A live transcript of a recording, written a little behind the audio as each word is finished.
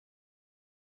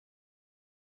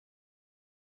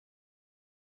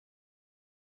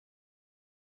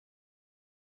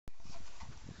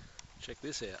Check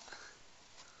this out.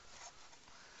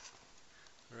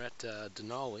 We're at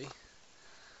Dunolly, and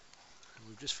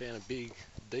we've just found a big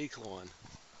decline.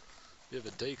 Bit of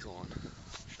a decline.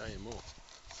 I'll show you more.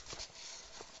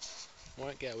 I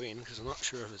won't go in because I'm not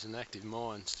sure if it's an active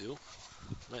mine still.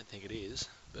 I don't think it is,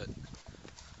 but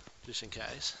just in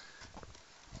case.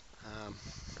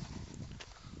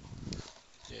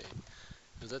 Yeah,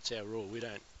 because that's our rule. We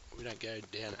don't go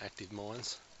down active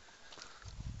mines.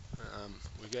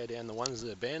 We go down the ones that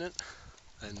are abandoned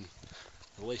and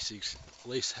the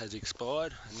lease has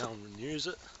expired and no one renews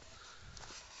it.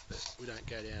 But we don't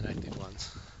go down active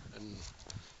ones, and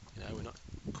you know, we're not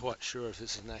quite sure if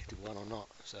this is an active one or not,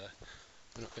 so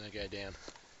we're not going to go down.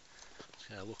 Just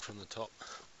going to look from the top,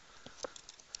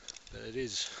 but it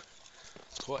is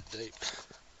quite deep,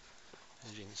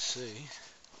 as you can see.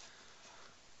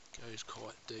 It goes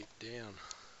quite deep down,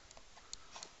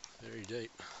 very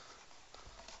deep.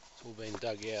 It's all been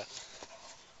dug out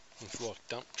with like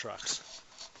dump trucks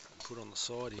and put on the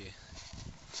side here.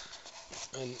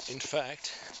 And in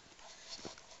fact,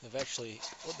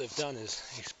 what they've done is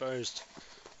exposed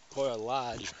quite a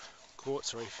large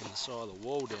quartz reef in the side of the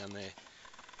wall down there,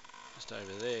 just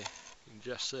over there. You can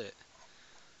just see it.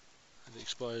 They've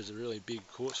exposed a really big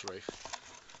quartz reef.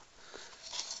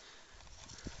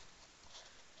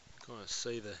 Kind of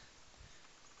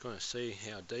see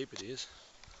how deep it is.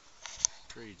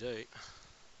 Pretty deep.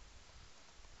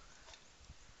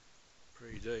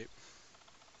 Pretty deep.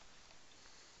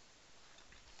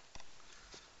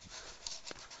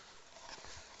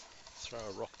 Throw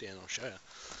a rock down, I'll show you.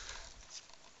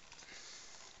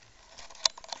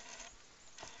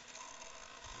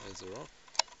 There's the rock.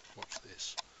 Watch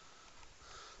this.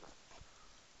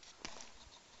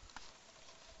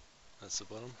 That's the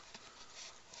bottom.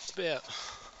 It's about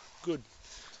good,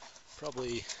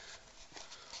 probably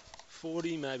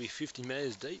 40, maybe 50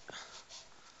 metres deep.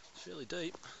 It's fairly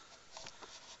deep.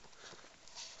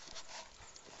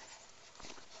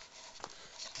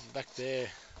 And back there,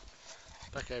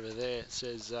 back over there, it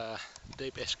says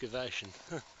deep excavation.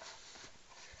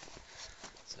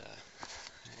 So,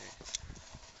 yeah,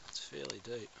 it's fairly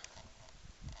deep.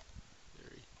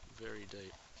 Very, very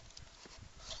deep.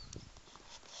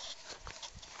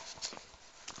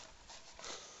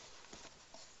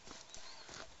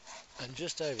 And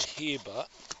just over here,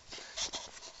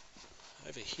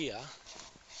 over here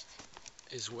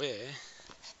is where,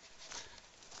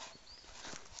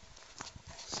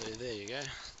 so there you go,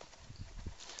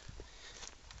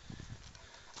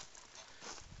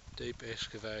 deep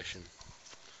excavation.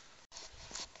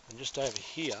 And just over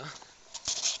here,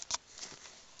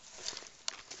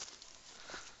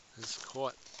 there's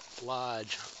quite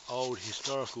large old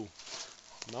historical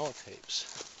mullock heaps.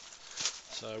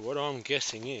 So what I'm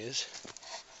guessing is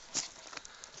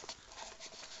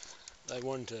they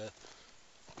wanted to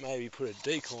maybe put a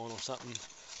decline or something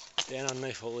down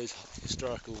underneath all these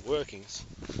historical workings.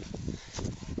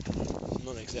 I'm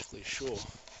not exactly sure,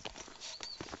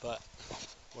 but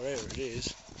whatever it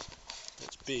is,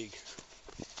 it's big,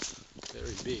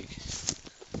 very big.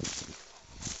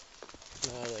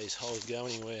 None of these holes go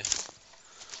anywhere,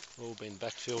 all been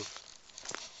backfilled.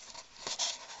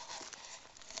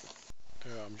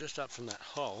 I'm just up from that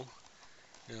hole,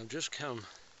 and I've just come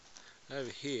over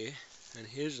here, and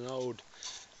here's an old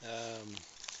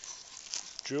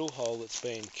drill hole that's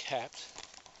been capped.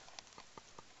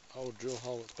 Old drill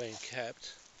hole that's been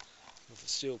capped with a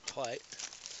steel plate,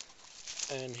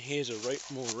 and here's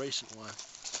a more recent one,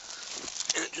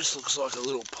 and it just looks like a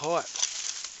little pipe,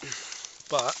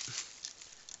 but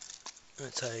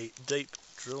it's a deep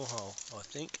drill hole, I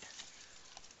think.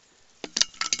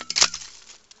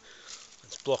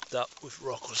 Blocked up with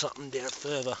rock or something down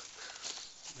further.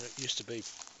 It used to be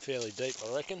fairly deep,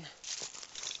 I reckon.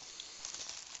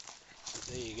 But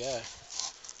there you go.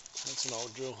 That's an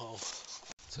old drill hole.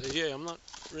 So yeah, I'm not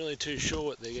really too sure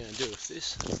what they're going to do with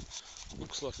this.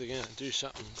 Looks like they're going to do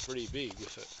something pretty big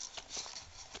with it.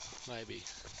 Maybe.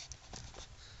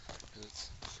 It's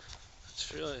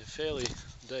fairly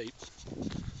deep.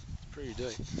 It's pretty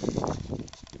deep.